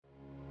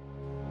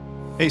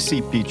Hey,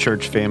 CP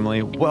Church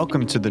family,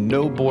 welcome to the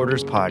No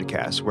Borders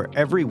podcast, where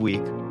every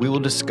week we will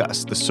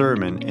discuss the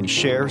sermon and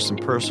share some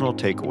personal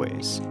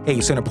takeaways. Hey,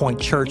 Centerpoint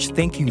Church,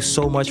 thank you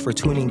so much for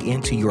tuning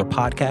into your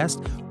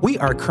podcast. We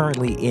are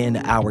currently in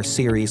our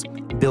series,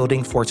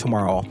 Building for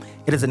Tomorrow.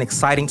 It is an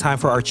exciting time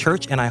for our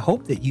church, and I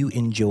hope that you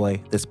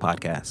enjoy this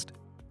podcast.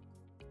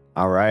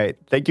 All right.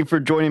 Thank you for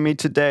joining me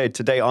today.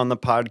 Today on the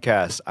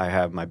podcast, I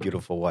have my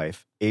beautiful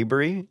wife,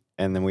 Abree,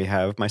 and then we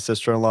have my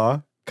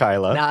sister-in-law,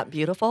 Kyla. Not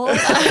beautiful.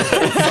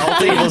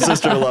 Beautiful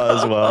sister-in-law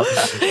as well.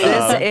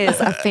 This is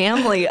a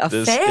family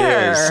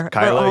affair.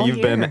 Kyla,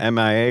 you've been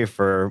MIA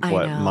for,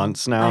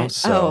 months now?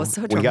 So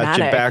we got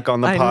you back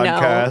on the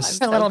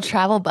podcast. A little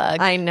travel bug.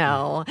 I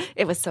know.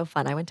 It was so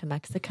fun. I went to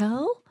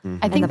Mexico. Mm-hmm.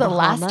 I think the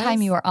last Bahamas.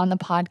 time you were on the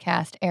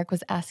podcast, Erik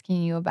was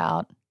asking you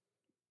about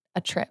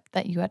a trip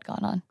that you had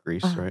gone on.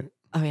 Greece, right?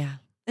 Oh, yeah.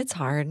 It's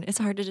hard. It's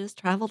hard to just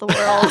travel the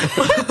world.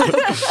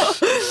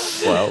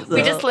 Well,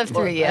 We just lived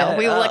through you.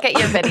 We look at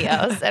your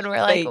videos and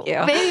we're like, Thank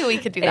you. maybe we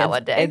could do that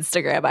one day.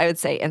 Instagram. I would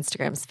say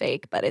Instagram's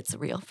fake, but it's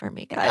real for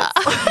me, guys.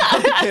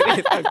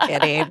 I'm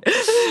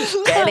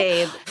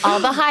kidding. All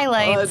the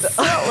highlights.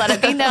 Let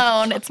it be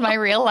known. It's my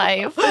real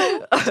life.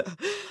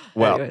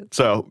 Well, Anyways.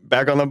 so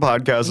back on the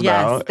podcast Yes,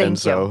 now. thank And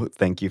so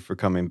thank you for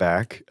coming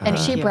back. And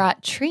she you.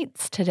 brought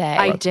treats today.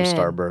 I brought some did.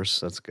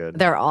 Starburst. That's good.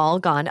 They're all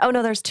gone. Oh,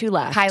 no, there's 2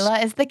 left. Kyla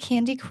is the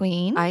candy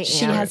queen.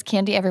 She am. has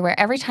candy everywhere.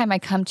 Every time I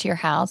come to your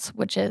house,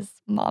 which is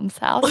Mom's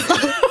house.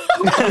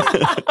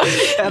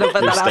 Gotta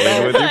put You're that out staying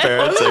there. with your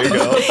parents. There you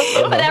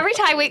go. But every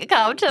time we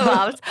come to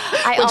Mom's,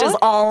 Which is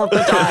all of the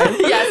time.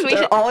 Yes,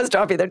 They're always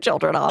dropping their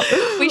children off.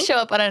 we show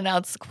up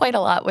unannounced quite a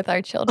lot with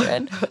our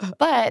children.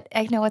 But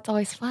I know it's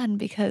always fun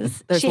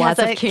because There's she lots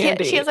has of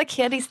candy. She has a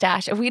candy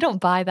stash, and we don't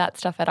buy that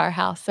stuff at our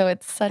house. So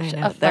it's such a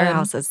fun. Their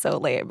house is so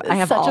lame. I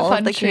have such a all fun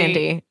of the treat.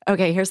 candy.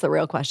 Okay, here's the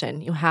real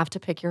question. You have to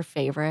pick your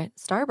favorite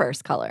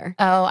Starburst color.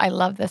 Oh, I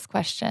love this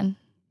question.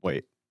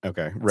 Wait.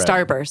 Okay. Red.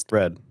 Starburst.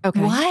 Red. Okay.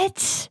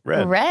 What?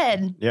 Red.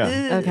 Red.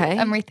 Yeah. Okay.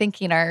 I'm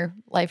rethinking our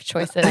life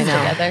choices I know.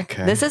 together.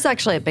 Okay. This is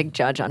actually a big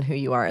judge on who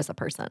you are as a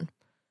person.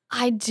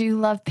 I do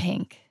love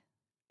pink.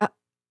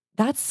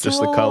 That's just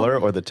the color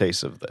or the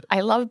taste of it?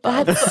 I love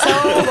both. That's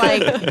so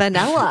like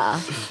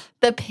vanilla.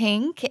 The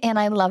pink, and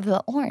I love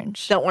the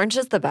orange. The orange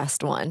is the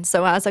best one.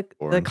 So as the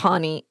Orange.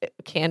 Connie, as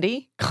the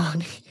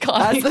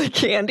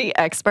candy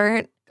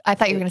expert. I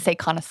thought you were going to say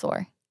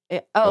connoisseur.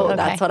 Oh, That's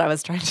okay. what I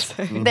was trying to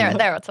say. Mhm.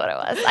 That's what it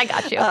was. I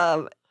got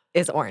you.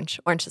 Is orange.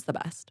 Orange is the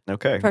best.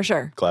 Okay. For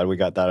sure. Glad we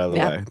got that out of the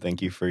Yeah. way.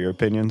 Thank you for your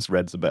opinions.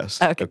 Red's the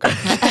best. Okay.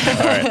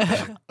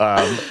 All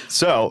right.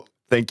 So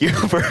thank you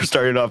for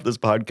starting off this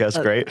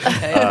podcast. Great.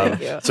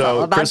 Thank you. It's all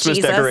So about Christmas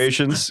Jesus.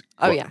 decorations.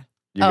 Oh, Well, yeah.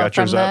 You got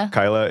from yours up, the-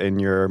 Kyla, in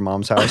your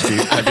mom's house.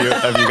 Have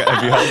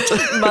you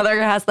helped?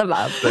 Mother has them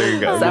up. There you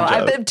go. So Good I've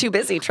job. been too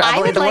busy I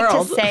traveling would the like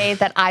world. to say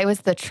that I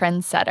was the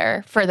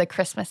trendsetter for the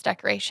Christmas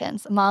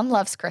decorations. Mom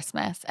loves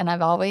Christmas, and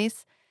I've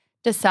always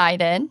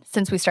decided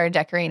since we started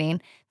decorating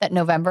that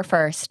November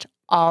 1st,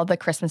 all the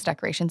Christmas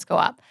decorations go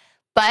up.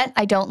 But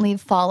I don't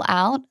leave fall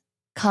out.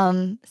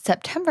 Come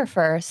September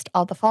 1st,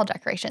 all the fall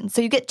decorations.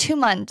 So you get 2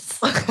 months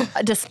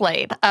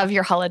displayed of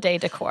your holiday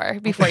decor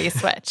before you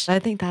switch. I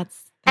think that's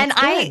And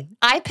good.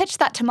 I pitched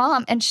that to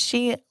Mom, and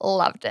she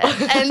loved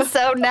it. And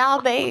so now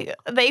they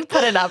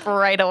put it up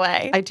right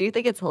away. I do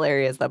think it's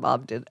hilarious that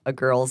Mom did a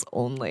girls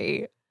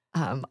only.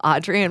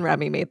 Audrey and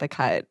Remy made the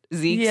cut.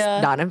 Zeke's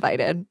not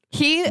invited.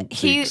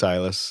 He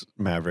Silas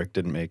Maverick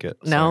didn't make it.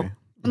 No. Sorry.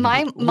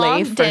 My mom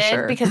Late for did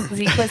sure. because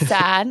Zeke was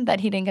sad that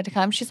he didn't get to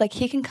come. She's like,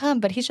 he can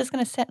come, but he's just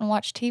going to sit and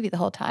watch TV the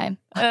whole time.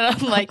 And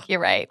I'm like, you're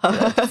right.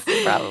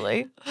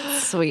 Probably.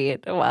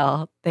 Sweet.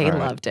 Well, they All right.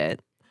 loved it.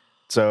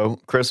 So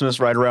Christmas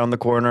right around the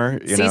corner.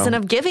 Season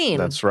of giving.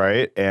 That's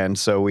right. And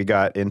so we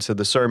got into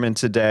the sermon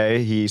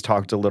today. He's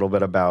talked a little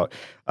bit about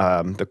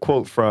the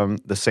quote from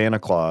the Santa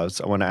Claus.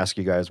 I want to ask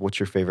you guys, what's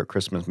your favorite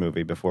Christmas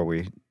movie before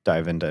we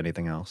dive into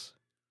anything else?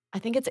 I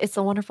think it's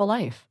A Wonderful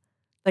Life.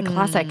 The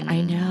classic.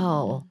 I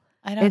know.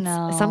 I don't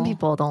know. Some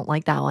people don't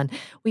like that one.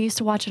 We used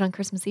to watch it on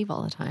Christmas Eve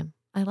all the time.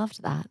 I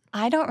loved that.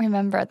 I don't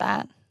remember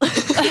that.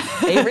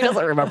 Avery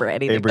doesn't remember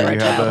anything. Avery, from you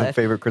her have a childhood.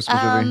 favorite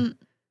Christmas movie?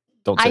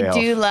 Don't say I Elf.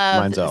 do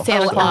love Mine's Elf.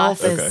 Santa Oh,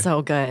 Claus. Elf Okay. is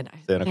so good.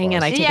 Santa Hang on,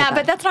 Claus. I take it Yeah, back.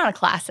 but that's not a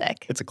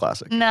classic. It's a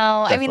classic. No,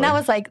 I mean, that Definitely.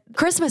 was like,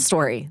 Christmas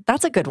Story.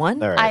 That's a good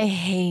one. All right. I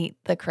hate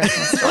the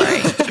Christmas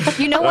story.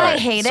 You know All why I right,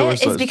 hate sore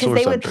it? Is because sore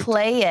they would subject.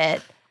 play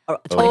it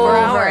 24 over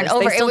hours. and They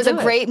over. It still was a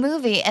do great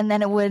movie, and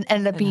then it would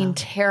end up I being know.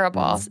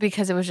 terrible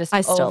because it was just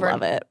I still over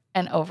love it.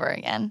 and over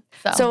again.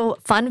 So,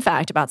 fun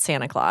fact about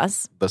Santa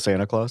Claus, The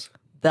Santa Claus?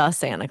 the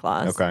Santa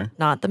Claus, Okay.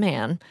 not the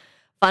man.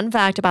 Fun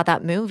fact about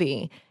that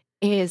movie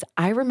is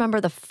I remember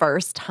the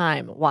first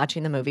time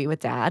watching the movie with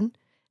Dad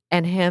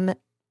and him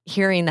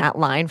hearing that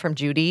line from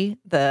Judy,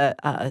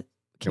 Can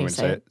you we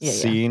say it? Yeah, yeah.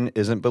 Seeing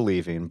isn't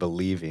believing.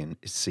 Believing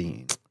is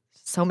seeing.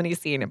 So many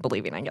seeing and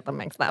believing, I get them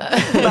mixed up.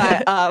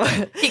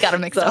 But he got to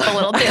mix up a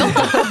little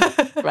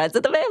too. Runs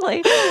in the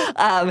family.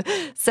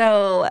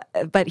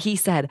 But he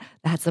said,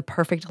 that's the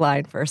perfect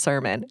line for a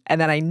sermon.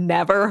 And then I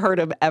never heard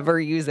him ever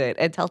use it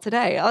until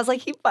today. I was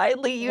like, he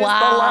finally used the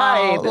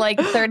line. Like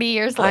 30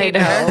 years I later.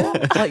 know.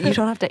 Well, you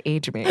don't have to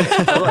age me.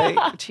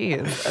 Like,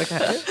 geez.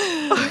 Okay.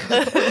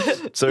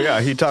 So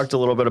yeah, he talked a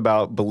little bit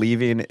about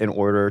believing in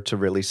order to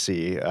really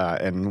see.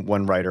 And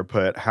one writer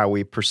put, how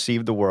we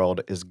perceive the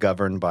world is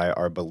governed by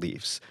our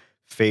beliefs.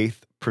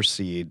 Faith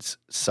precedes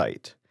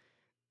sight.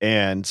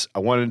 And I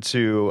wanted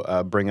to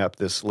bring up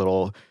this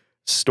little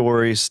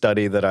story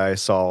study that I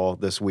saw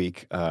this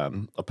week,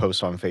 a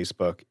post on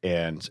Facebook,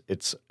 and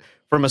it's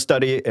from a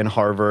study in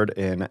Harvard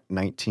in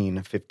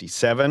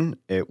 1957.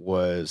 It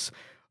was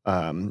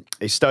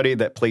a study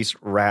that placed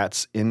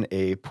rats in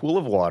a pool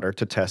of water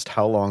to test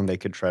how long they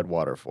could tread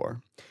water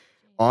for.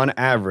 On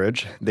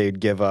average, they'd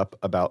give up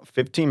about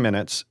 15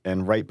 minutes,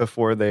 and right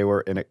before they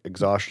were in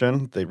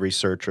exhaustion, the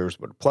researchers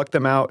would pluck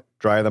them out,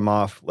 dry them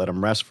off, let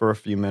them rest for a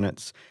few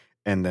minutes,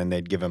 and then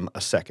they'd give them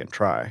a second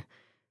try.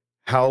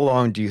 How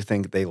long do you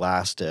think they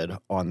lasted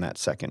on that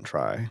second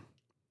try?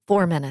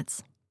 4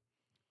 minutes.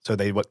 So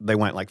they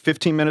went like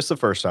 15 minutes the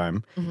first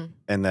time,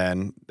 and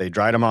then they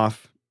dried them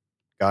off,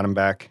 got them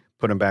back,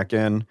 put them back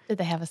in. Did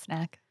they have a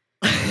snack?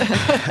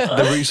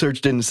 The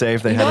research didn't say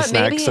if they had a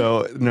snack,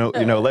 so no,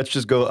 let's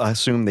just go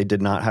assume they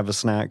did not have a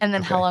snack. And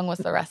then how long was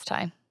the rest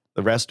time?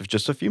 The rest of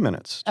just a few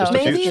minutes. Oh. Just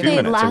Maybe a few they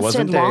minutes. It lasted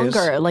wasn't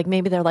longer. days. Like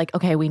maybe they're like,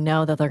 okay, we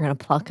know that they're going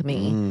to pluck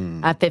me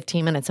at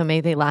 15 minutes. So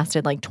maybe they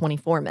lasted like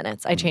 24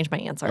 minutes. I changed my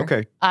answer.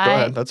 Okay, go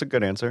ahead. That's a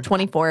good answer.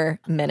 24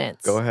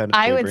 minutes. Go ahead.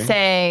 I would Abree.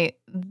 say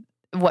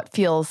what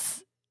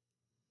feels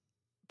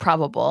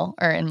probable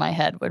or in my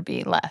head would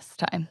be less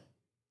time.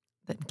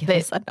 Then give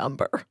us a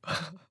number.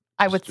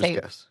 I would Just say,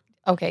 guess.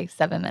 okay,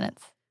 7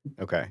 minutes.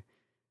 Okay.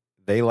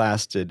 They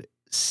lasted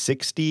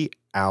 60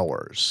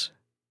 hours.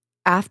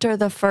 After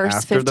the first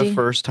After 50? the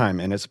first time.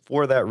 And it's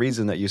for that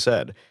reason that you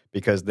said,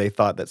 because they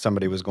thought that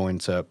somebody was going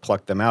to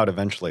pluck them out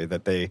eventually,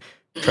 that they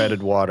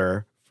treaded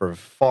water for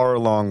far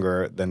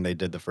longer than they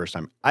did the first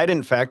time. I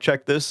didn't fact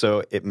check this,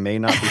 so it may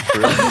not be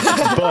true,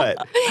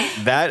 but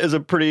that is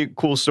a pretty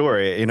cool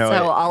story.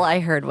 So all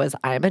I heard was,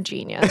 I'm a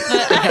genius.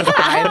 Because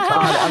I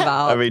thought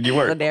about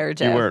the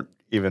narrative. You weren't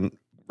even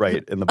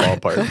right in the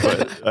ballpark,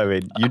 but I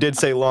mean, you did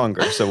say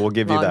longer, so we'll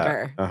give you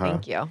that.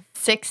 Thank you.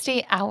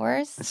 60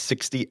 hours?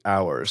 60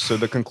 hours. So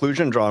the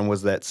conclusion drawn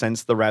was that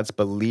since the rats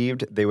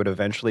believed they would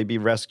eventually be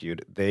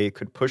rescued, they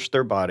could push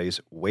their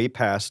bodies way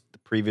past the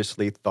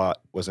previously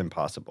thought was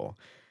impossible.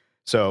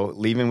 So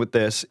leaving with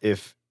this,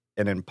 if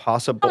an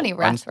impossible... How many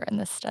rats were in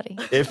this study?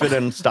 If an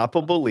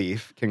unstoppable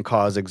belief can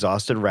cause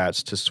exhausted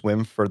rats to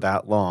swim for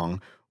that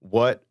long,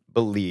 what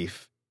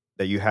belief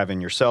that you have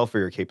in yourself or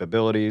your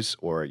capabilities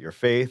or your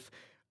faith,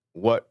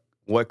 what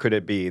could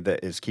it be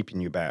that is keeping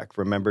you back?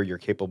 Remember, you're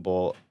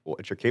capable,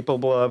 what you're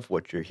capable of,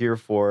 what you're here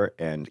for,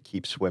 and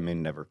keep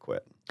swimming, never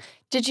quit.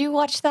 Did you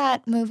watch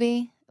that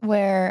movie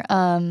where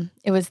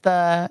it's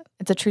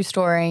a true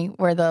story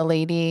where the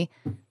lady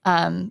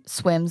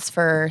swims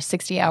for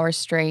 60 hours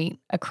straight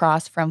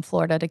across from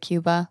Florida to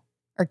Cuba,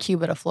 or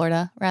Cuba to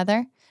Florida,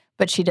 rather.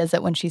 But she does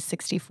it when she's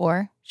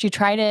 64. She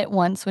tried it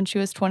once when she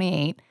was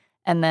 28,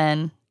 and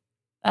then...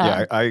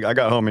 I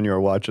got home and you were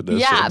watching this.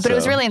 Yeah, but it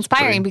was really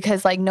inspiring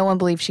because like no one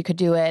believed she could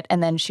do it.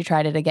 And then she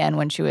tried it again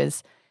when she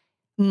was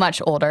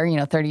much older,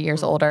 30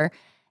 years older.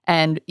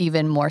 And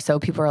even more so,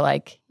 people were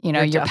like,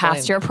 you're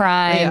past your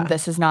prime. Yeah.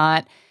 This is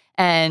not.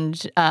 And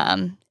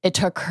it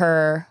took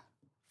her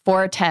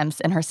 4 attempts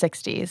in her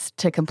 60s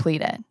to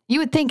complete it. You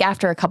would think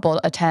after a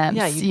couple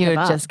attempts, you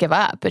would just give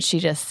up. But she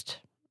just,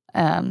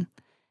 and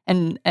I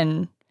don't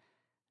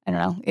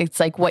know,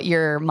 it's like what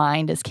your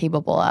mind is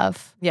capable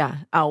of. Yeah,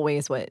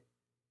 always what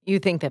you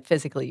think that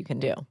physically you can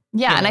do.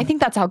 Yeah, and I think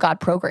that's how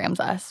God programs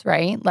us,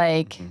 right?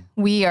 Like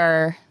we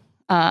are,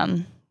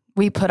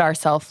 we put our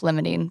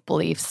self-limiting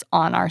beliefs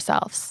on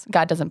ourselves.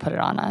 God doesn't put it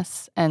on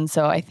us. And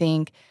so I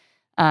think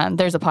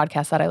there's a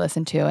podcast that I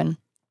listen to,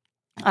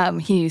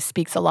 and he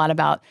speaks a lot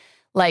about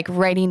like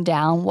writing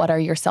down what are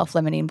your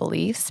self-limiting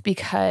beliefs,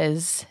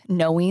 because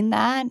knowing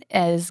that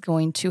is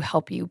going to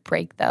help you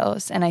break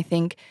those. And I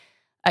think,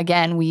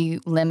 again, we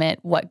limit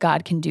what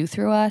God can do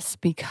through us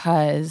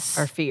because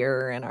our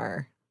fear and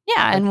our...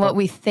 Yeah, and what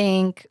we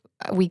think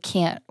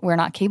we're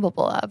not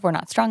capable of. We're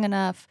not strong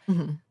enough.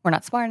 Mm-hmm. We're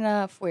not smart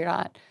enough. We're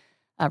not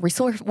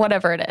resource,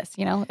 whatever it is,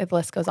 the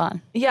list goes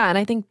on. Yeah, and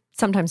I think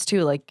sometimes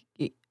too, like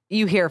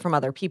you hear from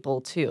other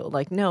people too,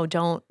 like, no,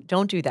 don't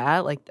do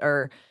that. Like,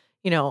 or,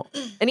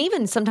 and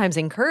even sometimes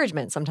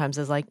encouragement sometimes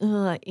is like,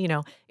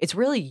 it's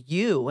really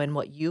you and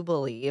what you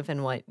believe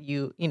and what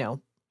you.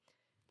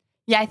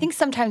 Yeah, I think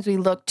sometimes we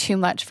look too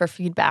much for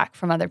feedback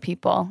from other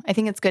people. I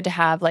think it's good to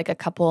have like a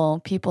couple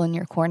people in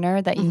your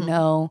corner that you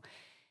know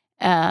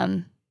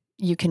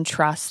you can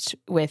trust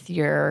with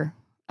your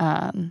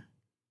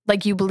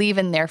like you believe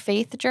in their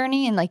faith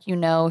journey and like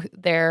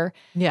their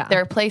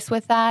place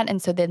with that,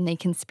 and so then they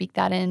can speak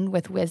that in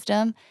with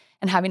wisdom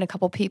and having a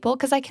couple people,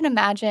 because I can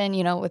imagine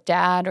with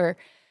Dad or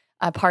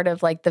a part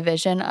of like the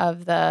vision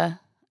of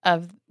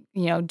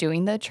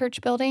doing the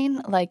church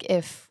building, like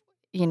if,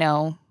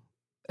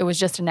 it was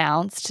just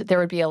announced, there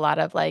would be a lot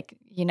of like,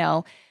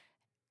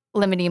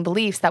 limiting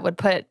beliefs that would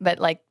but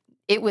like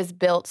it was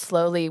built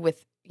slowly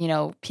with,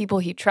 people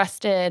he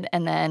trusted,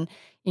 and then,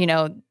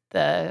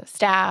 the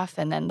staff,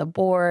 and then the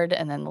board,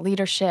 and then the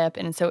leadership.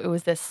 And so it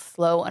was this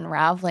slow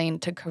unraveling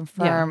to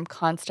confirm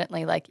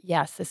constantly, like,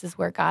 yes, this is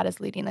where God is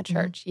leading the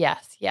church.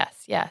 Yes,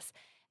 yes, yes.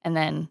 And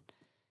then,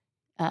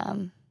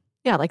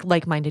 like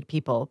like-minded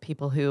people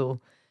who,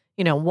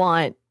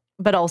 want,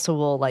 but also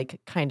will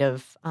like kind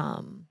of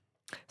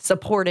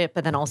support it,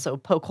 but then also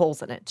poke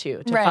holes in it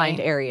too, to find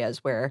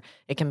areas where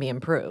it can be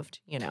improved,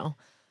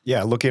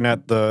 Yeah, looking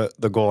at the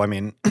goal, I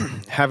mean,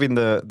 having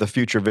the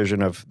future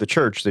vision of the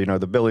church,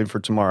 the building for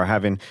tomorrow,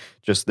 having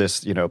just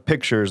this,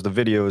 pictures, the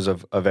videos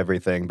of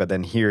everything, but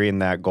then hearing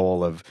that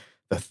goal of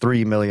the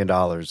 $3 million,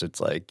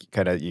 it's like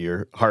kind of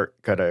your heart,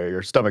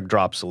 your stomach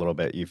drops a little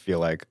bit. You feel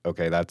like,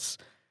 okay, that's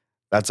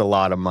a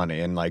lot of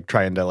money, and like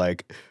trying to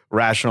like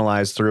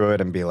rationalize through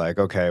it and be like,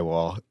 okay,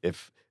 well,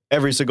 if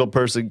every single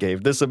person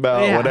gave this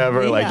amount,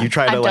 whatever. Like you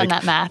try to I've done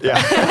that math.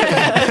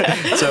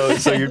 Yeah.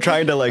 So you're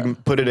trying to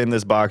like put it in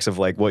this box of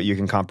like what you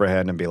can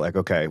comprehend and be like,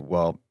 okay,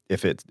 well,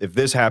 if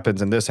this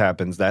happens and this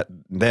happens,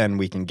 then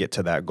we can get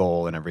to that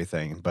goal and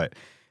everything. But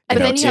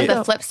then you have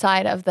the flip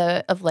side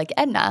of like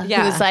Edna,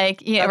 who's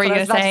like, were you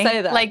going to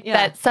say that? Like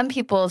that some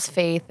people's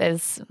faith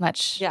is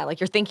much. Yeah, like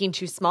you're thinking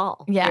too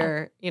small.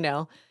 Yeah.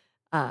 You're,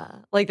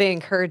 like the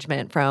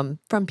encouragement from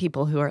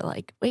people who are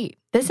like, wait,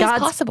 this is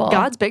possible.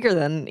 God's bigger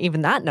than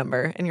even that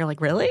number. And you're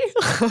like, really?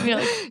 You're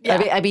like,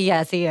 yeah. I mean,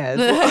 yes, he is.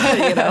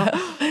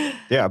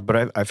 Yeah,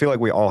 but I feel like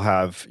we all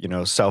have,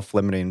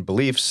 self-limiting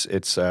beliefs.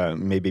 It's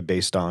maybe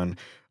based on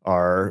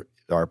our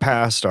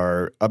past,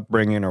 our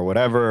upbringing or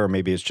whatever, or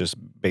maybe it's just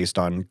based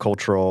on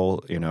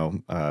cultural,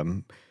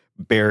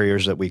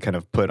 barriers that we kind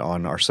of put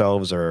on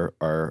ourselves or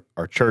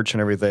our church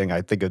and everything.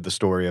 I think of the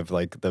story of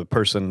like the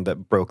person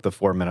that broke the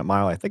 4-minute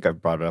mile. I think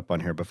I've brought it up on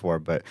here before,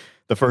 but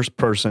the first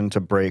person to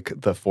break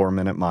the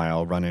 4-minute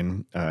mile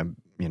running,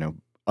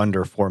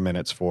 under 4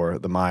 minutes for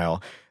the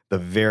mile, the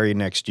very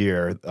next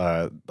year,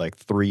 like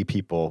 3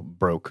 people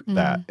broke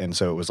that. And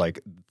so it was like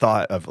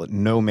thought of like,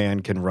 no man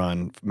can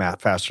run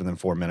faster than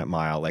 4-minute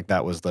mile. Like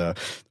that was the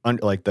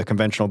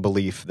conventional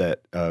belief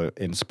that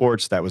in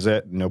sports, that was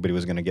it. Nobody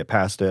was going to get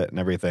past it and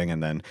everything.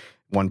 And then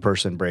one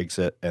person breaks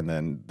it. And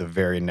then the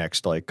very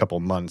next like couple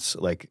months,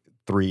 like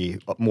 3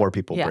 more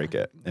people break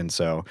it. And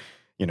so,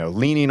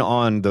 leaning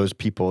on those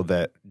people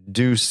that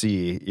do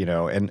see,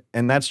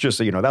 and that's just,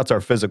 that's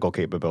our physical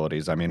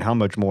capabilities. I mean, how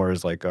much more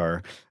is like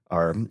our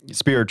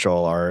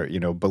spiritual, our,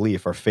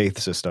 belief, our faith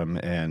system,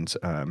 and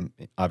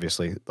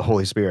obviously the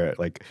Holy Spirit.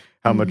 Like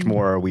how much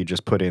more are we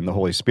just putting the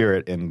Holy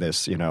Spirit in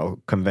this,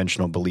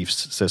 conventional belief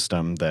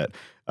system that,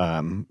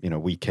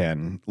 we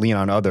can lean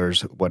on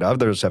others, what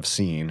others have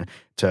seen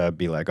to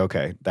be like,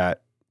 okay,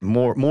 that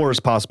more is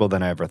possible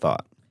than I ever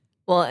thought.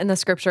 Well, in the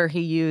scripture he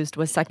used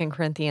was 2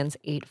 Corinthians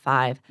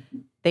 8:5.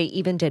 They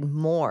even did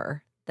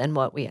more than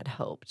what we had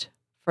hoped.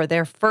 For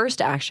their first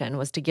action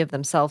was to give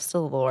themselves to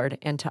the Lord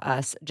and to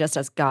us, just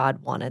as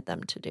God wanted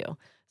them to do.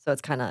 So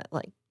it's kind of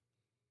like,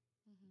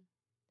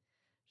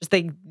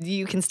 just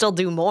you can still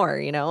do more,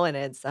 and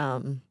it's,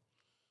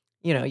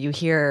 you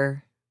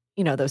hear,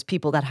 those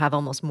people that have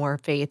almost more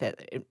faith.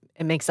 It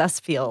makes us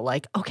feel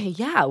like, okay,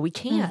 yeah, we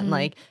can,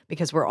 like,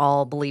 because we're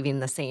all believing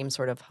the same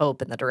sort of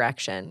hope in the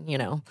direction,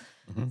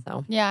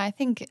 So yeah, I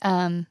think,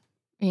 and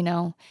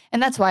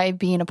that's why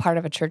being a part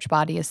of a church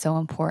body is so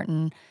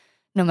important.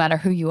 No matter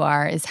who you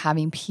are, is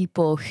having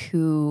people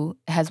who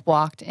has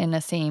walked in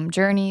the same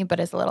journey but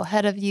is a little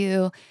ahead of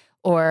you,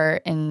 or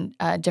in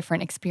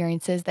different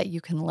experiences that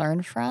you can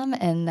learn from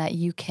and that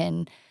you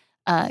can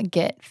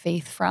get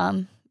faith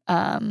from.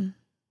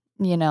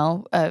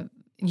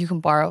 You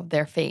can borrow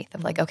their faith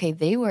of like, okay,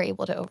 they were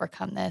able to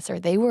overcome this, or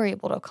they were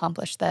able to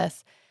accomplish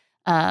this.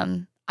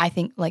 I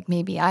think like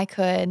maybe I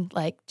could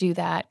like do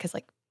that because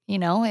like,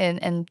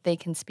 and they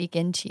can speak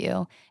into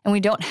you. And we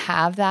don't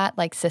have that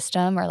like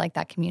system or like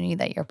that community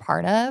that you're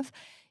part of.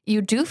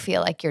 You do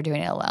feel like you're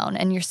doing it alone,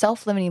 and your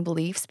self-limiting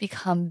beliefs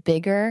become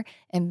bigger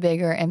and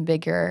bigger and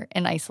bigger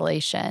in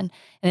isolation.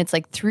 And it's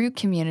like through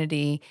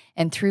community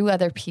and through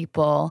other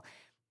people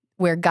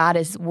where God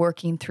is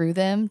working through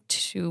them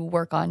to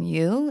work on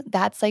you.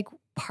 That's like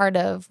part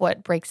of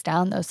what breaks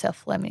down those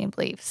self-limiting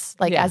beliefs,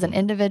 like as an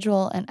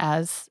individual and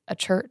as a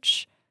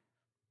church.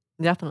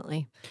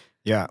 Definitely.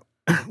 Yeah.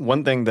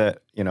 One thing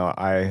that,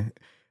 I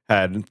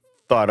had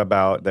thought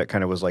about that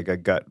kind of was like a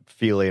gut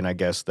feeling, I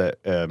guess, that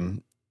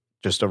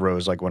just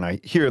arose like when I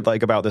hear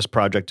like about this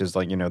project is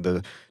like,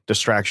 the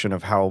distraction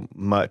of how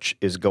much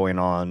is going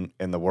on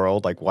in the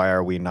world. Like, why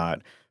are we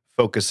not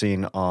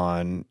focusing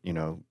on,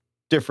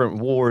 different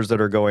wars that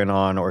are going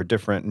on or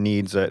different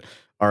needs that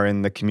are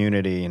in the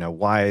community?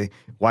 Why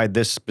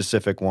this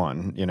specific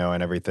one,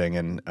 and everything.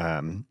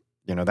 And,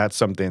 that's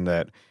something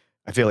that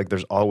I feel like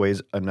there's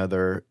always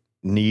another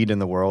need in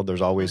the world. There's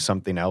always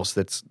something else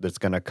that's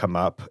going to come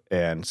up.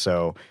 And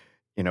so,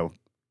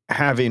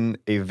 having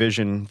a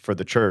vision for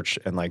the church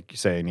and like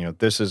saying,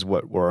 this is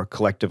what we're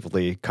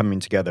collectively coming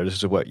together. This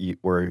is what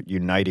we're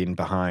uniting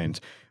behind.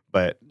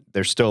 But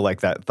there's still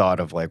like that thought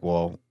of like,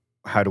 well,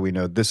 how do we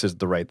know this is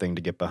the right thing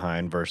to get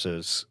behind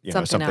versus,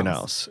 something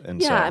else?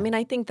 And yeah, I mean,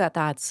 I think that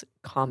that's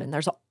common.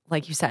 There's,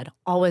 like you said,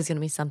 always going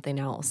to be something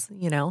else,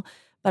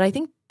 But I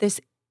think this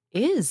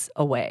is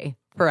a way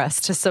for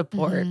us to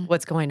support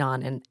what's going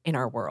on in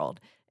our world.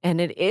 And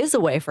it is a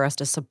way for us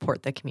to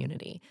support the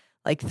community.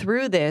 Like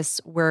through this,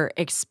 we're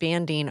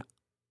expanding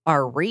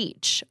our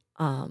reach.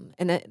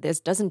 And this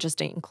doesn't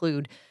just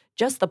include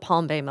just the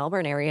Palm Bay,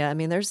 Melbourne area. I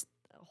mean, there's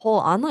a whole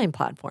online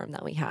platform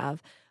that we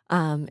have.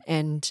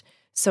 And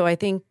so I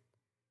think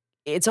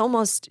it's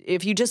almost,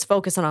 if you just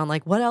focus on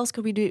like, what else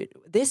could we do?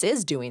 This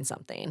is doing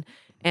something.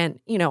 And,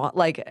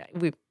 like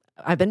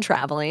I've been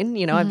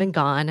traveling, I've been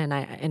gone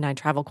and I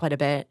travel quite a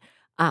bit.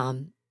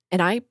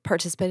 And I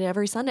participated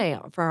every Sunday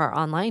for our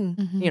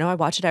online, I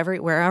watch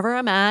it wherever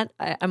I'm at,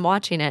 I'm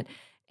watching it.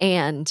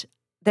 And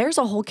there's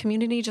a whole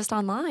community just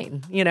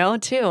online,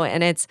 too.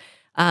 And it's,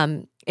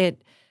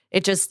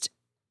 it just,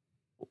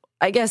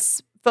 I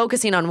guess,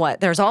 focusing on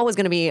there's always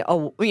going to be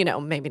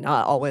maybe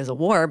not always a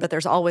war, but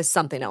there's always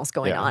something else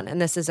going on.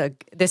 And this is a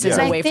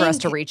way for us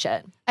to reach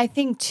it. I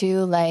think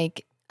too,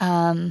 like,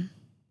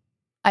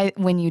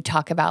 when you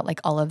talk about like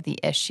all of the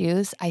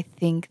issues, I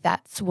think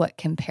that's what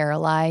can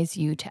paralyze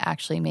you to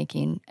actually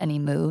making any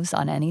moves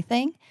on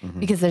anything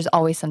because there's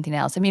always something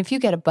else. I mean, if you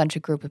get a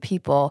group of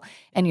people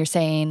and you're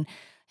saying,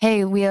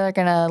 hey, we are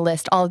going to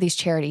list all of these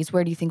charities,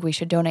 where do you think we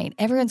should donate?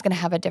 Everyone's going to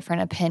have a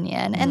different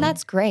opinion. And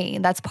that's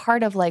great. That's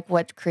part of like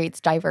what creates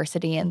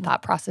diversity and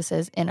thought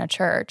processes in a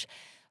church.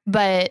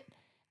 But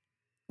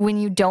when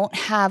you don't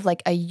have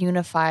like a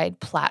unified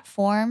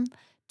platform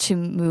to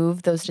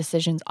move those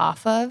decisions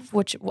off of,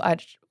 which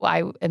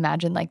I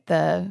imagine like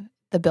the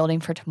building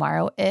for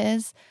tomorrow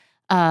is,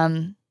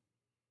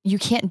 you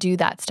can't do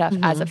that stuff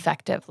as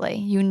effectively.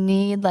 You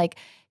need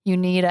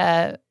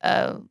a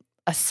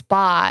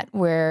spot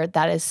where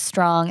that is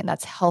strong and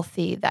that's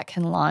healthy that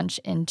can launch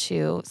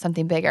into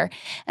something bigger.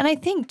 And I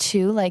think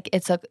too, like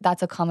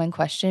that's a common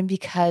question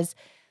because,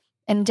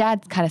 and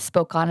Dad kind of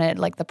spoke on it,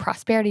 like the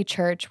Prosperity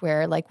Church,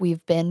 where like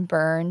we've been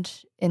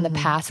burned in the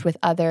past with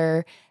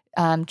other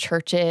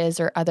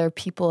churches or other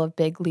people of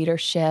big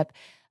leadership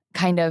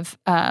kind of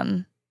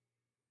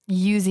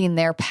using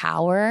their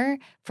power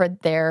for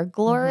their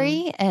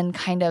glory and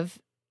kind of,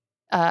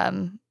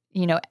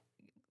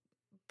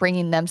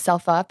 bringing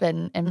themselves up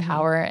and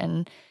power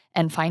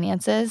and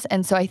finances.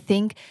 And so I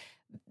think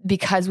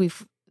because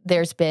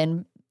there's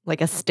been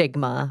like a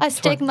stigma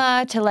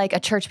to like a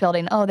church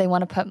building. Oh, they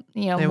want to put,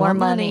 they more want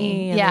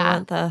money. And they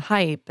want the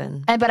hype.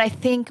 But I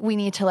think we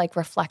need to like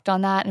reflect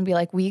on that and be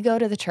like, we go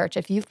to the church.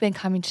 If you've been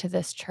coming to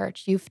this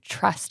church, you've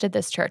trusted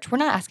this church. We're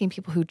not asking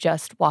people who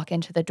just walk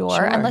into the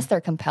door unless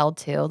they're compelled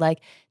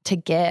to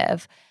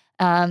give.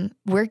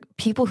 We're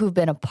people who've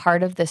been a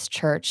part of this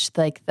church,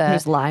 like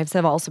whose lives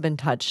have also been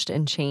touched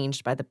and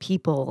changed by the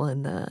people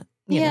and the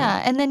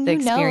and then the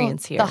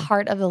experience here. The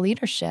heart of the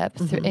leadership,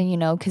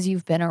 because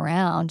you've been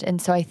around,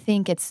 and so I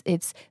think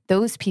it's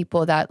those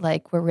people that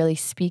like we're really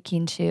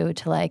speaking to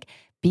like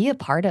be a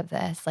part of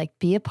this, like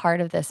be a part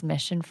of this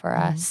mission for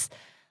us.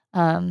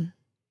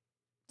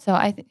 So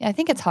I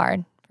think it's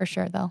hard for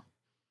sure, though.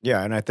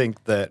 Yeah, and I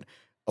think that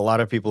a lot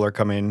of people are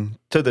coming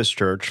to this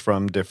church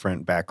from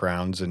different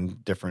backgrounds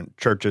and different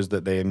churches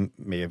that they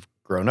may have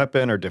grown up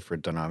in or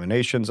different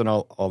denominations and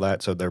all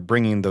that. So they're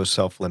bringing those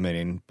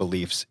self-limiting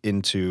beliefs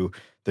into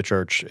the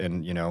church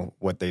and,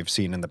 what they've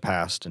seen in the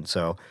past. And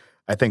so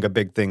I think a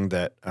big thing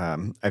that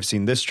I've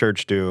seen this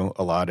church do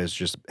a lot is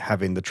just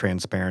having the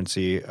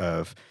transparency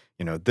of,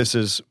 this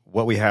is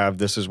what we have,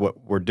 this is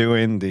what we're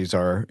doing. These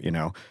are,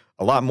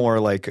 a lot more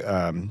like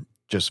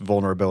just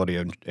vulnerability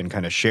and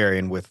kind of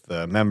sharing with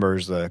the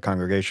members, the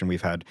congregation.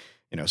 We've had,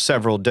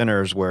 several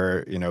dinners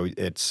where,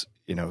 it's,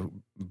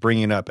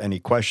 bringing up any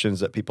questions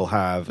that people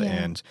have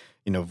and,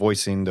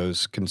 voicing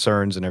those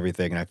concerns and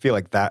everything. And I feel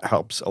like that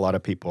helps a lot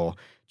of people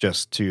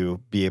just to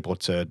be able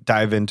to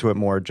dive into it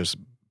more, just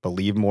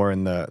believe more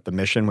in the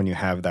mission when you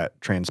have that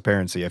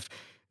transparency.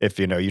 If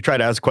you try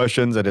to ask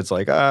questions and it's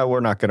like, we're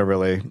not going to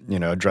really,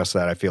 address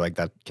that, I feel like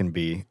that can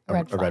be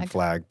a red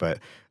flag. But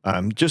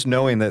just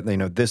knowing that,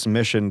 this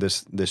mission,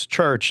 this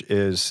church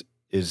is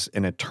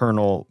an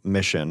eternal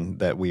mission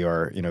that we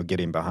are,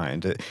 getting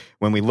behind.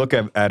 When we look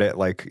at it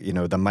like,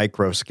 the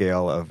micro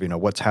scale of,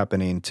 what's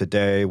happening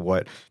today,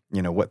 what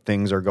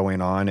things are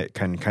going on, it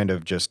can kind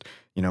of just,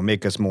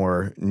 make us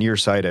more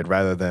nearsighted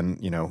rather than,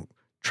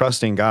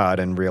 trusting God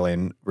and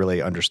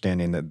really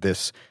understanding that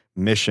this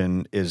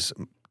mission is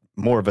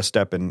more of a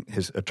step in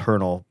his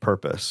eternal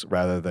purpose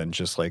rather than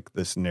just like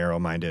this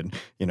narrow-minded,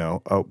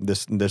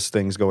 this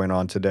thing's going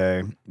on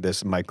today,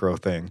 this micro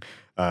thing.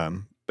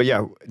 But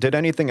yeah, did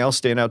anything else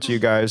stand out to you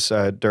guys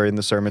during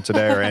the sermon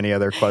today or any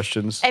other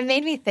questions? It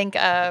made me think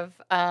of,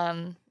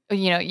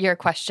 your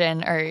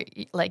question or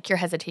like your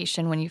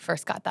hesitation when you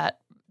first got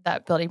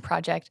that building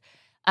project.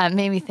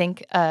 Made me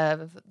think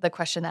of the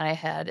question that I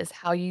had is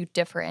how you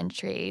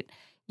differentiate,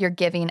 you're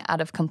giving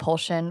out of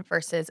compulsion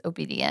versus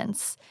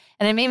obedience.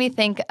 And it made me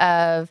think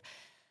of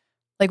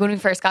like when we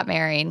first got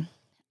married,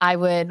 I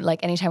would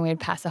like anytime we would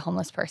pass a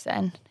homeless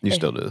person. You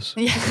still do this.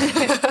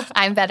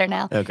 I'm better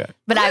now. Okay.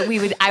 But I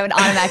would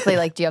automatically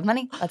like, do you have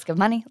money? Let's give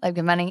money. Let's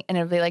give money. And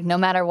it would be like, no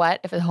matter what,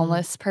 if it's a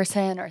homeless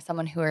person or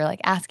someone who are like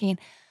asking,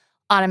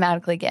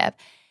 automatically give.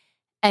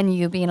 And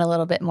you being a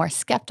little bit more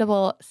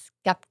skeptical.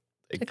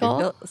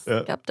 Skeptical.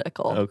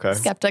 Okay.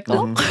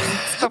 Skeptical.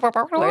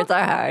 Words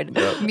are hard.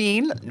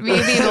 Me being a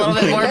little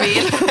bit more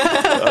mean.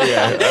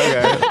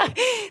 Okay.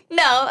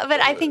 No,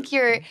 but I think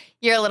you're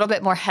a little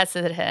bit more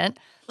hesitant.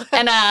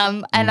 And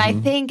I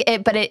think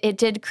it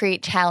did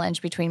create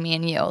challenge between me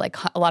and you, like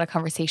a lot of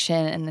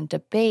conversation and then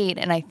debate.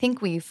 And I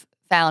think we've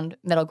found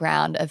middle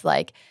ground of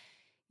like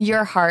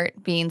your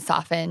heart being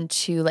softened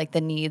to like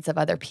the needs of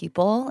other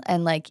people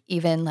and like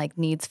even like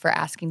needs for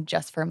asking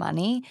just for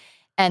money.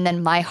 And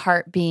then my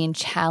heart being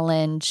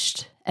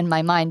challenged and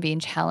my mind being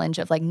challenged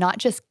of like not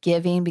just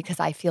giving because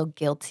I feel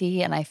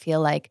guilty and I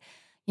feel like,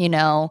 you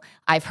know,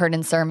 I've heard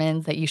in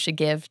sermons that you should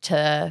give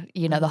to,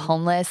 you know, the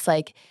homeless,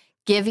 like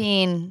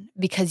giving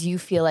because you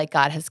feel like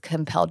God has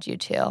compelled you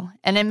to.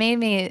 And it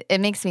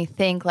makes me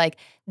think like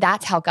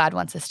that's how God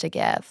wants us to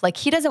give. Like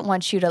he doesn't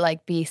want you to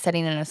like be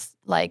sitting in a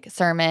like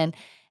sermon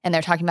and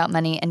they're talking about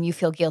money and you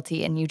feel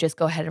guilty and you just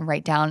go ahead and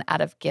write down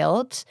out of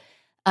guilt.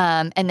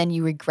 And then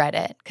you regret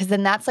it. Because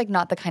then that's like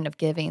not the kind of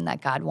giving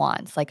that God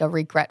wants, like a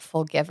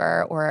regretful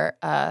giver or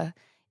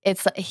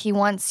he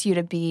wants you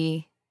to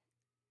be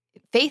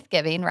faith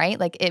giving, right?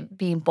 Like it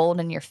being bold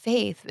in your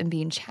faith and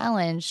being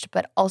challenged,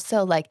 but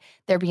also like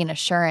there being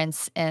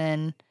assurance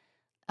in,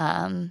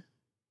 I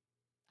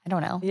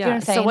don't know. Yeah. You know what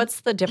I'm saying? So what's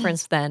the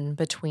difference then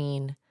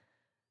between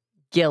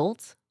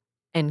guilt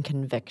and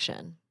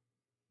conviction?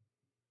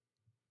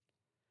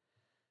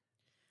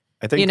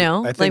 I think,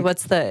 like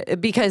what's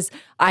because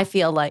I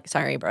feel like,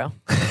 sorry, bro.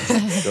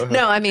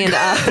 No, I mean,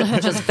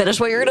 just finish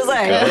what you're going to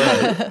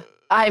say.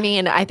 I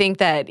mean, I think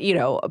that, you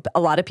know,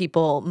 a lot of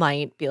people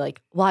might be like,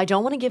 well, I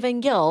don't want to give in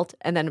guilt.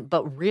 And then,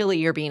 but really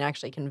you're being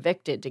actually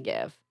convicted to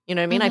give. You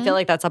know what I mean? I feel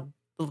like that's a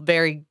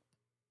very,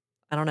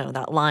 I don't know,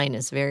 that line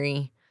is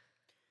very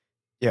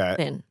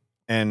thin.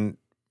 And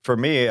for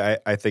me,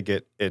 I think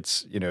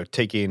it's, you know,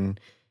 taking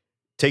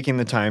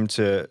the time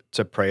to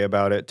pray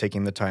about it,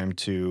 taking the time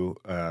to,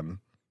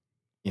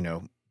 you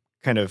know,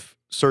 kind of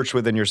search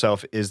within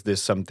yourself. Is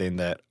this something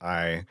that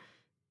I,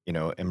 you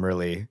know, am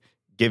really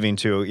giving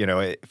to? You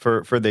know,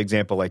 for the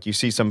example, like you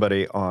see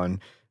somebody on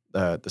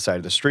the side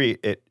of the street,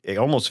 it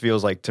almost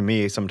feels like to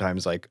me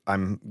sometimes like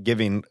I'm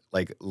giving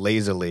like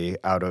lazily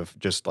out of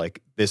just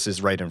like this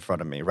is right in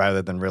front of me,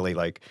 rather than really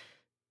like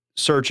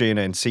searching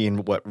and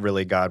seeing what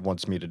really God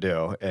wants me to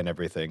do and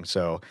everything.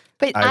 So,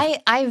 but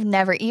I've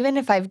never, even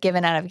if I've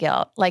given out of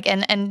guilt, like,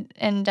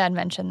 and Dad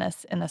mentioned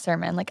this in the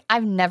sermon, like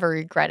I've never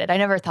regretted. I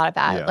never thought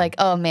about like,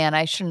 oh man,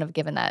 I shouldn't have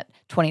given that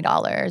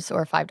 $20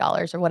 or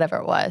 $5 or whatever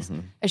it was.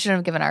 I shouldn't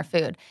have given our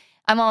food.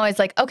 I'm always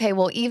like, okay,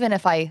 well, even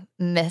if I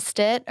missed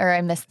it or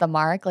I missed the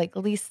mark, like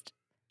at least,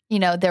 you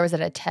know, there was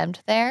an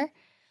attempt there.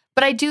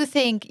 But I do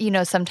think, you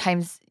know,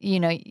 sometimes, you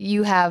know,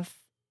 you do have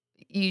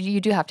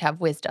to have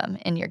wisdom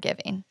in your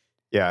giving.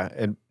 Yeah.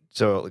 And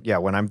so, yeah,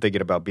 when I'm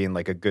thinking about being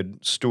like a good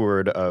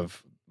steward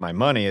of my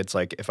money, it's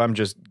like if I'm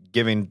just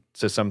giving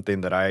to something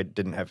that I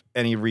didn't have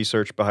any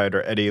research behind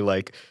or any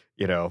like,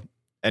 you know,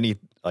 any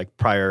like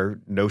prior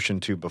notion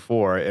to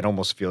before, it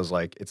almost feels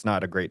like it's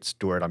not a great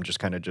steward. I'm just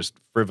kind of just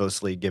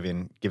frivolously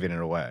giving it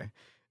away.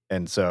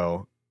 And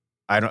so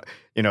I don't,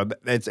 you know,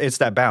 it's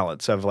that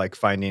balance of like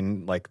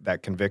finding like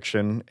that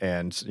conviction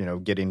and, you know,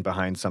 getting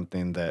behind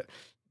something that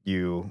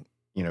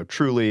you know,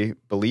 truly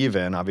believe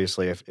in.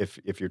 Obviously,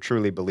 if you're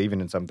truly believing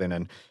in something,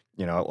 and,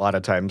 you know, a lot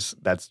of times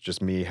that's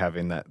just me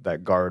having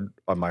that guard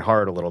on my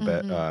heart a little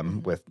bit,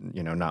 with,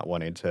 you know, not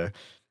wanting to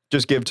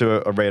just give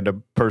to a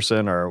random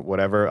person or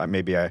whatever.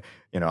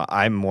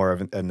 I'm more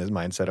of in this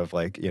mindset of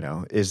like, you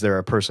know, is there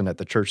a person at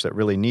the church that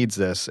really needs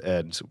this?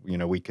 And, you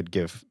know, we could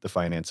give the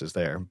finances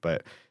there,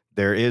 but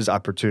there is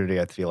opportunity,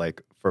 I feel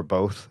like, for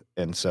both.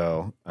 And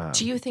so,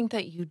 do you think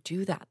that you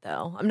do that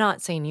though? I'm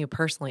not saying you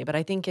personally, but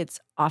I think it's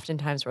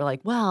oftentimes we're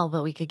like, well,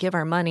 but we could give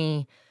our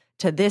money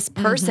to this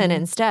person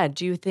instead.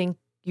 Do you think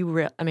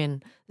I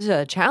mean, this is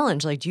a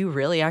challenge. Like, do you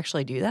really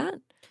actually do that?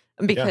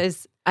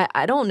 Because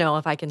I don't know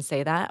if I can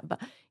say that, but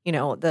you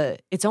know,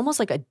 it's almost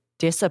like a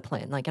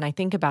discipline. Like, and I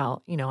think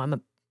about, you know, I'm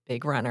a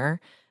big runner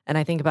and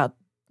I think about,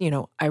 you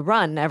know, I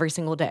run every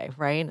single day,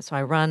 right? So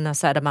I run a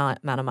set amount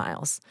of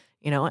miles,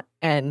 you know,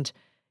 and,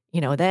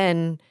 you know,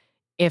 then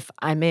if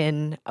I'm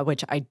in,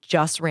 which I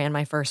just ran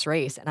my first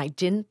race and I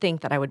didn't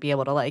think that I would be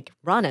able to like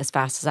run as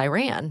fast as I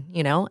ran,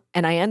 you know,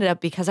 and I ended up,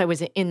 because I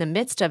was in the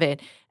midst of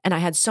it and I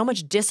had so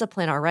much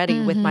discipline already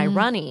with my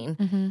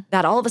running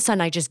that all of a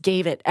sudden I just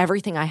gave it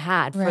everything I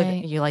had for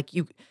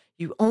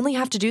you only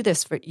have to do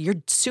this you're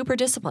super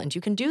disciplined.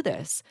 You can do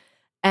this.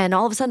 And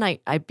all of a sudden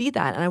I beat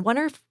that. And I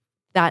wonder if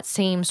that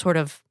same sort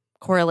of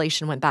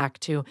correlation went back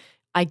to,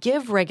 I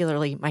give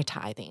regularly my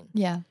tithing.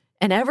 Yeah.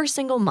 and every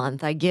single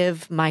month I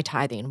give my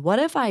tithing. What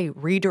if I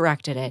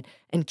redirected it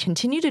and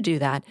continue to do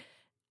that?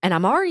 And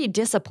I'm already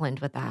disciplined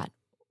with that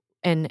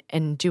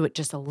and do it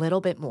just a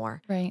little bit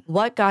more. Right.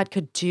 What God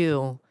could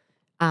do,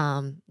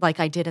 like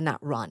I did in that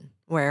run,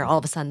 where all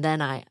of a sudden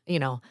then I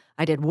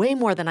did way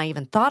more than I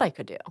even thought I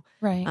could do.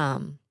 Right.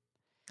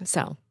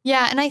 So.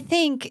 Yeah. And I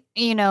think,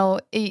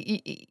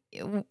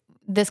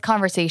 this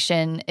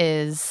conversation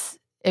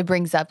it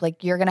brings up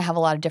like you're going to have a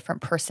lot of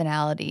different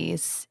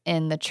personalities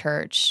in the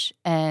church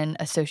and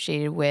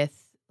associated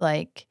with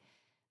like,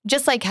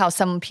 just like how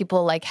some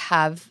people like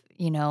have,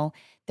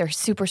 they're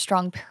super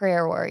strong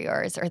prayer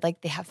warriors or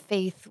like they have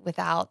faith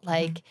without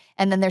like,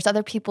 and then there's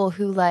other people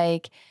who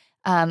like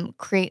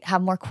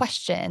have more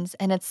questions.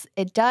 And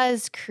it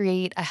does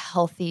create a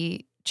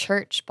healthy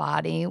church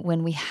body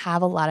when we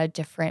have a lot of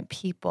different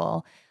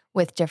people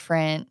with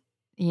different,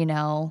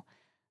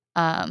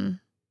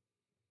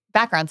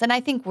 backgrounds. And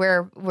I think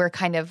we're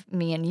kind of,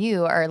 me and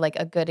you are like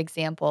a good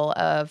example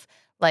of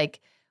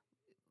like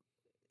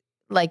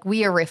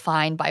we are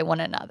refined by one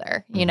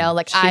another,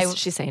 like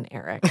she's saying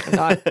Erik.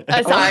 Not,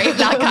 sorry,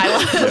 not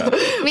Kyla.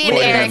 Me and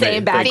Erik,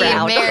 same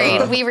background. being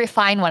married, we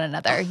refine one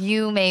another.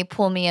 You may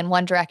pull me in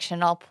one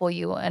direction, I'll pull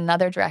you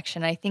another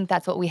direction. I think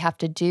that's what we have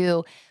to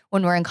do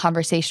when we're in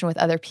conversation with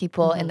other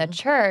people in the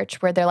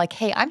church, where they're like,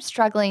 hey, I'm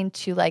struggling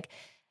to like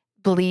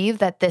believe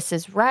that this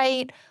is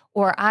right,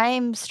 or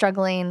I'm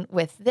struggling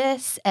with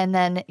this. And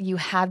then you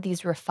have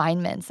these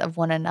refinements of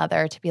one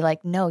another to be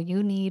like, no,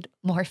 you need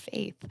more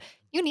faith.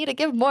 You need to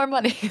give more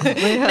money.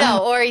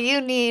 No, or you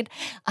need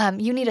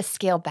to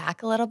scale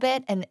back a little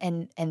bit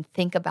and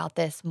think about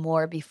this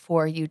more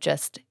before you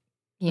just,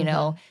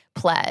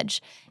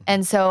 pledge.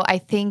 And so I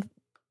think,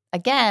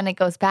 again, it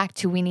goes back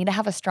to we need to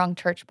have a strong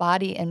church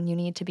body, and you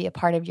need to be a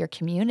part of your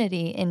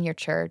community in your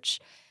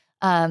church,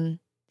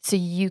 so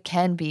you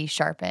can be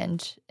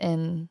sharpened.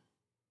 And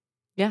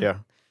yeah.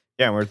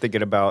 And we're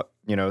thinking about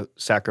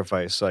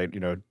sacrifice, like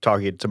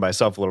talking to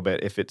myself a little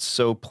bit. If it's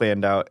so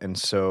planned out and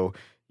so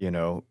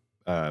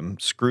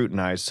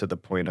scrutinized to the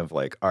point of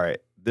like, all right,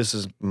 this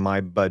is my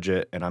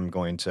budget, and I'm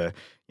going to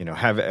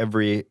have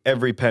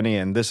every penny,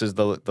 and this is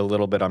the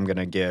little bit I'm going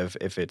to give.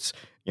 If it's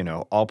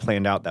all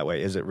planned out that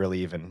way, is it really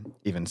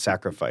even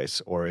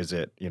sacrifice, or is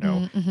it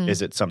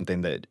is it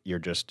something that you're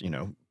just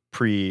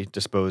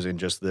predisposing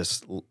just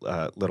this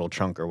little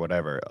chunk or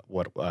whatever?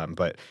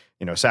 But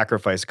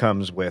sacrifice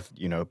comes with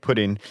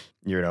putting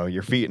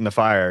your feet in the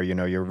fire.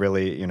 You're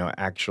really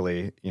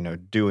actually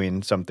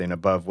doing something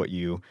above what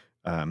you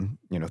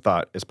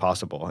thought is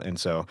possible. And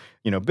so,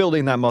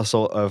 building that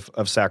muscle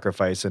of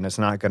sacrifice, and it's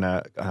not going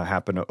to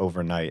happen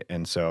overnight.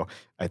 And so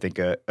I think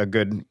a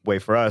good way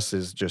for us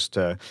is just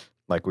to,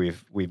 like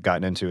we've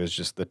gotten into, is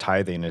just the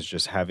tithing, is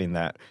just having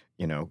that,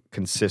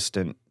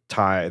 consistent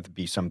tithe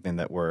be something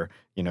that we're,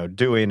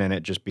 doing, and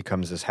it just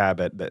becomes this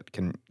habit that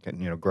can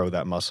grow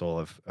that muscle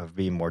of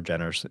being more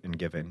generous in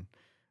giving.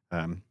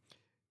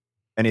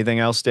 Anything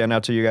else stand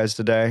out to you guys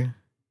today?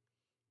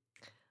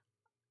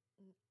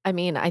 I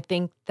mean, I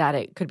think that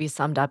it could be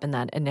summed up in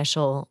that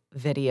initial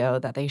video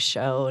that they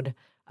showed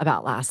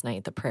about last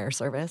night, the prayer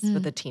service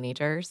with the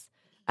teenagers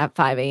at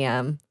 5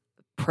 a.m.,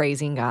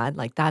 praising God.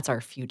 Like, that's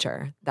our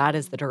future. That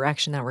is the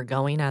direction that we're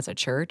going as a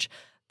church.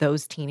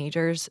 Those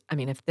teenagers, I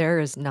mean, if there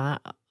is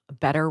not a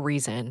better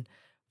reason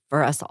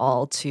for us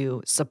all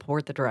to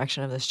support the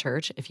direction of this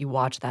church, if you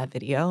watch that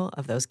video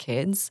of those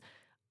kids,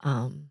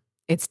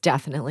 it's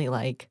definitely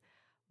like,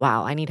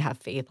 wow, I need to have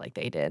faith like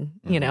they did,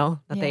 that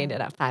they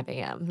did at 5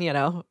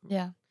 a.m.,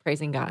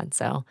 praising God.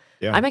 So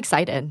I'm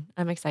excited.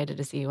 I'm excited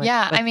to see what.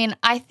 Yeah, I mean,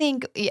 I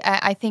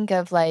think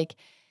of like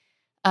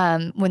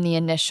when the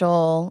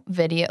initial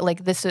video,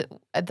 like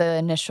the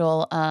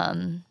initial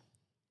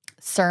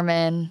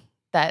sermon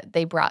that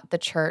they brought the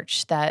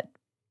church that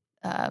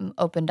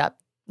opened up,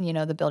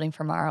 the Building for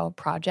Tomorrow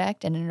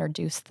project and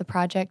introduced the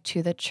project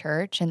to the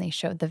church, and they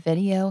showed the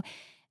video.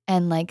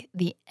 And like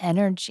the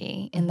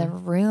energy in the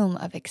room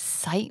of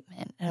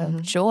excitement and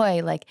of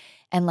joy,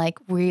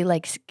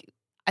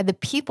 the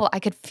people, I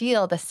could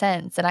feel the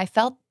sense, and I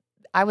felt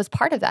I was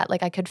part of that.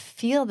 Like I could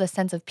feel the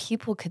sense of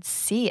people could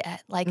see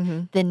it, like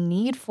the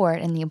need for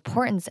it and the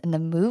importance and the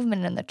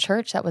movement in the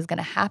church that was going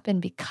to happen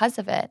because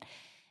of it.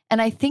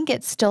 And I think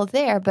it's still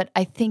there, but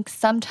I think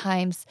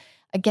sometimes,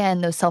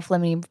 again, those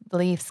self-limiting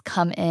beliefs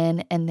come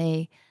in and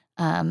they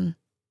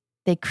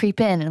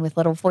creep in and with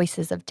little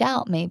voices of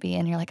doubt maybe.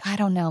 And you're like, I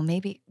don't know,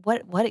 maybe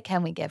what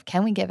can we give?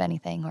 Can we give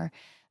anything? Or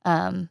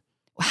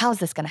how is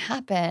this going to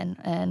happen?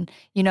 And,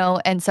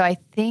 and so I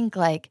think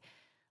like,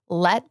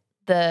 let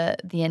the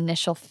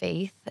initial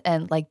faith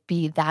and like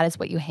that is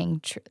what you hang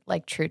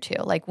true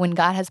to. Like when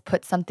God has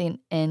put something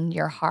in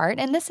your heart,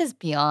 and this is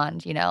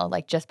beyond,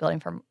 like just building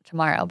for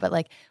tomorrow, but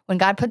like when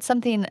God puts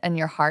something in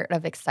your heart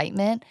of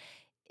excitement,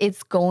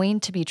 it's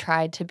going to be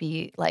tried to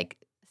be like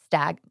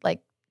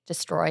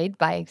destroyed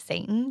by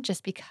Satan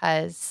just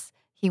because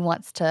he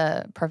wants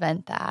to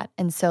prevent that.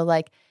 And so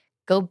like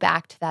go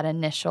back to that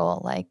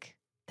initial like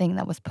thing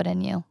that was put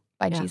in you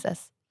by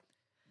Jesus.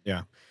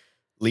 Yeah.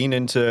 lean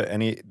into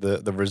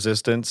the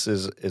resistance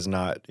is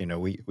not,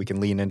 we can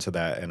lean into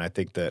that. And I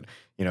think that,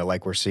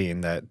 like we're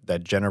seeing that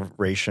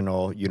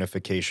generational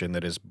unification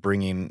that is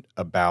bringing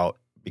about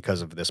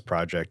because of this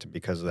project,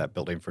 because of that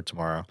Building for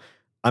Tomorrow.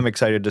 I'm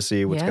excited to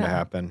see what's going to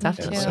happen.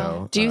 Definitely. And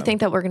so, do you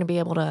think that we're going to be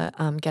able to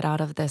get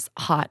out of this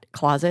hot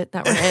closet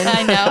that we're in?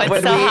 I know,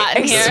 it's so hot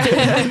in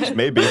here.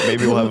 maybe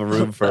we'll have a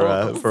room for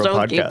a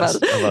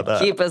podcast. How about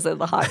that? Keep us in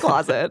the hot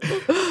closet.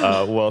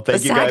 Well,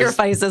 thank the you guys.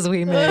 Sacrifices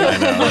we made. I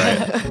know,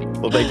 right?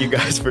 Well, thank you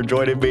guys for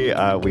joining me.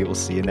 We will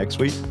see you next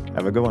week.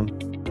 Have a good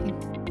one.